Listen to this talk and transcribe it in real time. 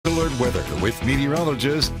Alert weather with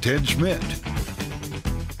meteorologist Ted Schmidt.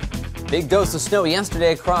 Big dose of snow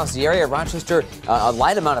yesterday across the area. Rochester, a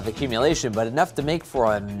light amount of accumulation, but enough to make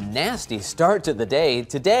for a nasty start to the day.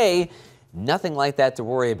 Today, nothing like that to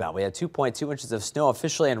worry about. We had 2.2 inches of snow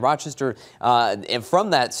officially in Rochester. And from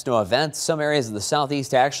that snow event, some areas of the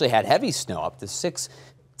southeast actually had heavy snow, up to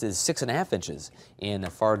 6.5 inches in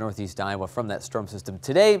far northeast Iowa from that storm system.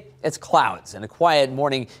 Today, it's clouds and a quiet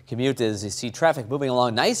morning commute as you see traffic moving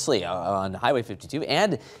along nicely on Highway 52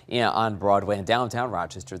 and on Broadway in downtown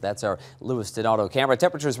Rochester. That's our Lewiston Auto camera.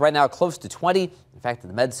 Temperatures right now close to 20. In fact, at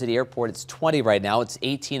the Med City Airport, it's 20 right now. It's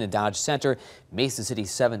 18 in Dodge Center, Mason City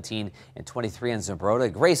 17 and 23 in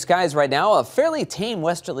Zumbrota. Gray skies right now, a fairly tame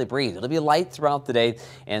westerly breeze. It'll be light throughout the day,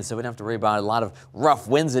 and so we don't have to worry about a lot of rough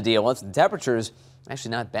winds to deal with. The temperatures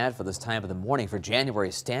actually not bad for this time of the morning for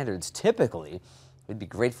January standards. Typically, we'd be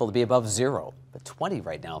grateful to be above 0, but 20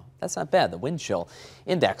 right now, that's not bad. The wind chill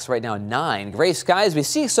index right now 9. Gray skies, we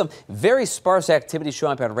see some very sparse activity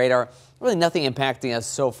showing up on radar. Really nothing impacting us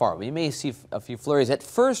so far. We may see a few flurries at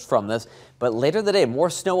first from this, but later in the day,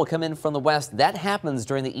 more snow will come in from the west. That happens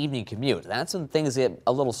during the evening commute. That's when things get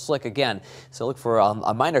a little slick again. So look for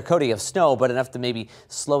a minor coating of snow, but enough to maybe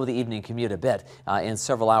slow the evening commute a bit in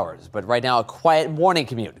several hours. But right now, a quiet morning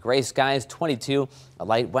commute. Gray skies, 22, a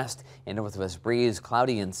light west and northwest breeze,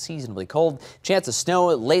 cloudy and seasonably cold. Chance of snow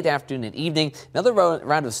late afternoon and evening. Another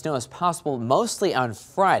round of snow is possible mostly on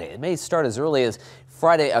Friday. It may start as early as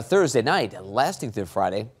Thursday night, lasting through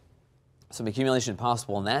Friday. Some accumulation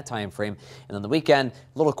possible in that time frame. And then the weekend,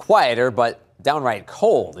 a little quieter, but downright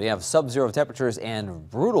cold. We have sub-zero temperatures and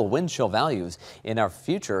brutal wind chill values in our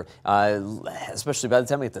future, especially by the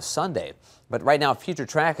time we get to Sunday. But right now, future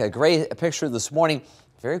track, a gray picture this morning.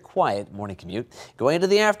 Very quiet morning commute. Going into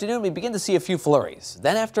the afternoon, we begin to see a few flurries.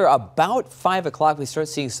 Then after about 5 o'clock, we start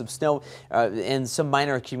seeing some snow and some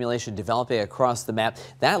minor accumulation developing across the map.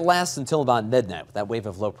 That lasts until about midnight with that wave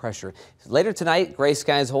of low pressure. Later tonight, gray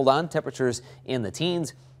skies hold on. Temperatures in the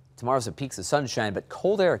teens. Tomorrow's some peaks of sunshine, but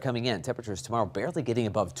cold air coming in. Temperatures tomorrow barely getting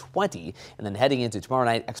above 20. And then heading into tomorrow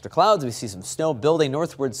night, extra clouds. We see some snow building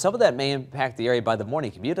northward. Some of that may impact the area by the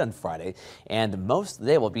morning commute on Friday. And most of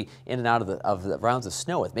the day will be in and out of the rounds of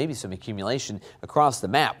snow with maybe some accumulation across the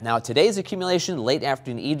map. Now, today's accumulation, late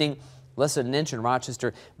afternoon, evening, less than an inch in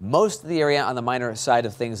Rochester. Most of the area on the minor side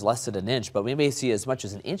of things less than an inch, but we may see as much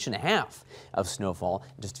as 1.5 inches of snowfall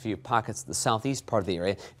in just a few pockets of the southeast part of the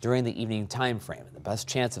area during the evening time frame. And the best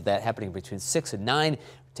chance of that happening between 6 and 9,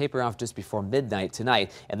 tapering off just before midnight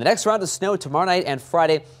tonight. And the next round of snow tomorrow night and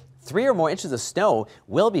Friday. 3 or more inches of snow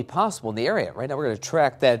will be possible in the area. Right now, we're going to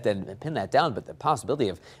track that and pin that down, but the possibility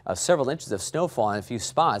of several inches of snowfall in a few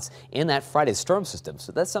spots in that Friday storm system.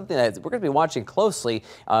 So that's something that we're going to be watching closely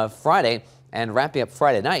Friday and wrapping up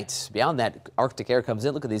Friday night. Beyond that, Arctic air comes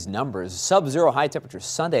in. Look at these numbers. Sub-zero high temperatures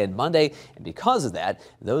Sunday and Monday. And because of that,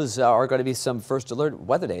 those are going to be some first alert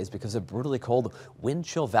weather days because of brutally cold wind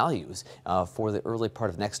chill values for the early part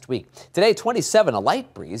of next week. Today, 27, a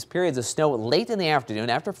light breeze, periods of snow late in the afternoon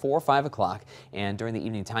after 4 or 5 o'clock and during the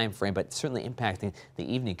evening time frame, but certainly impacting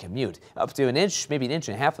the evening commute. Up to an inch, maybe 1.5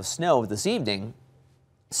 inches of snow this evening.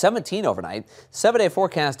 17 overnight. 7-day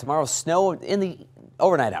forecast tomorrow, snow in the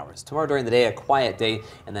overnight hours. Tomorrow during the day, a quiet day,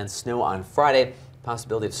 and then snow on Friday.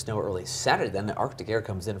 Possibility of snow early Saturday. Then the Arctic air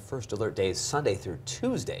comes in first alert days Sunday through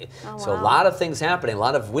Tuesday. Oh, wow. So a lot of things happening, a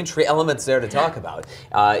lot of wintry elements there to talk about.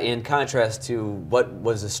 In contrast to what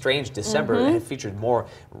was a strange December, it featured more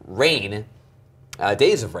rain.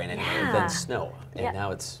 Days of rain anyway, than snow. And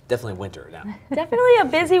now it's definitely winter now. Definitely a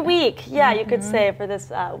busy week, you could say, for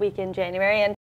this week in January. And